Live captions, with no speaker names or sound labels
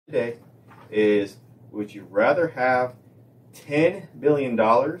today is, would you rather have $10 billion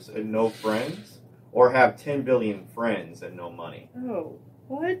and no friends, or have 10 billion friends and no money? Oh,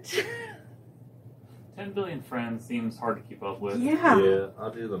 what? 10 billion friends seems hard to keep up with. Yeah. Yeah,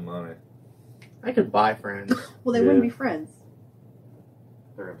 I'll do the money. I could buy friends. Well, they Yeah. wouldn't be friends.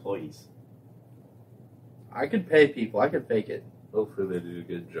 They're employees. I could pay people. I could fake it. Hopefully they do a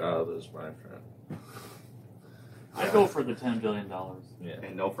good job as my friend. I'd go for the $10 billion. Yeah.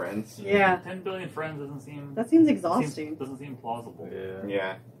 And no friends? Yeah. 10 billion friends doesn't seem That seems exhausting. doesn't seem plausible. Yeah.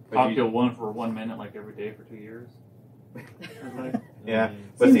 Yeah. But Talk you- to one for 1 minute, like every day for 2 years. yeah.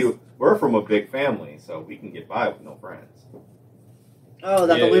 But see, we're from a big family, so we can get by with no friends. Oh,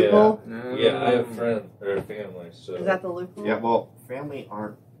 that's Yeah, a loophole? No. Yeah, I have friends or family, so Is that the loophole? Yeah, well, family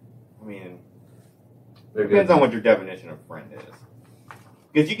aren't, I mean, they're depends good. on what your definition of friend is.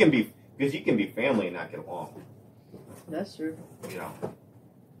 Because you can be family and not get along, That's true. you know.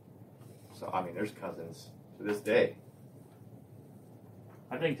 So, I mean, there's cousins to this day.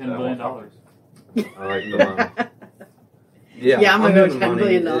 I think $10 billion. I like the money. Yeah, I'm gonna go doing $10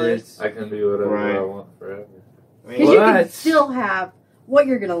 billion. It's- I can do whatever Right. I want forever. I mean, Because you can What? still have what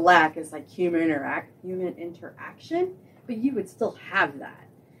you're gonna lack is like human interaction, but you would still have that.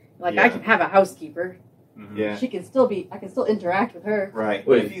 Like I Yeah. can have a housekeeper. Mhm. yeah. She can still be. I can still interact with her. Right.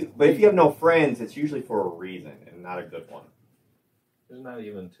 Wait. But if you have no friends, it's usually for a reason and not a good one. There's not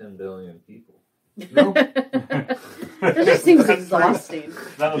even 10 billion people. Nope. That just seems That's exhausting.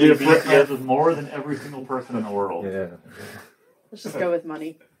 That would You're be fr- friends with more than every single person in the world. Yeah. Let's just go with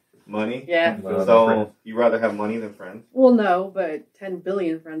money. Money? Yeah. Well, So friends. you rather have money than friends? Well, no, but 10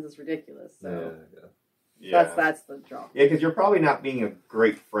 billion friends is ridiculous. So Yeah. that's the draw. Yeah, because you're probably not being a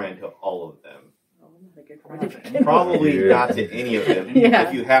great friend to all of them. Oh, I'm not a good friend. Probably Yeah. not to any of them. Yeah.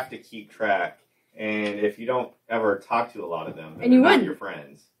 If you have to keep track, and if you don't ever talk to a lot of them, then And you they're not wouldn't. your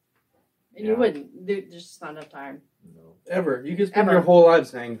friends. And you wouldn't. There's just not enough time. No. Ever. You could spend Ever. your whole life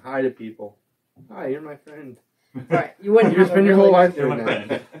saying hi to people. Hi, you're my friend. Right. You wouldn't You have spend a your whole really- life You're doing my that.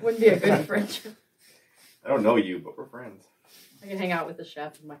 friend. Wouldn't be a good friend. I don't know you, but we're friends. I can hang out with the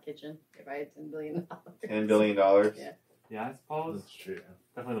chef in my kitchen if I had $10 billion. $10 billion. Yeah. Yeah, I suppose. That's true.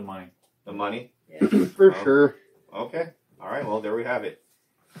 Definitely the money. The money. Yeah. For Oh. sure. Okay. All right. Well, there we have it.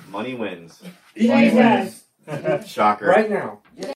 Money wins. Yeah, he does. Shocker. Right now.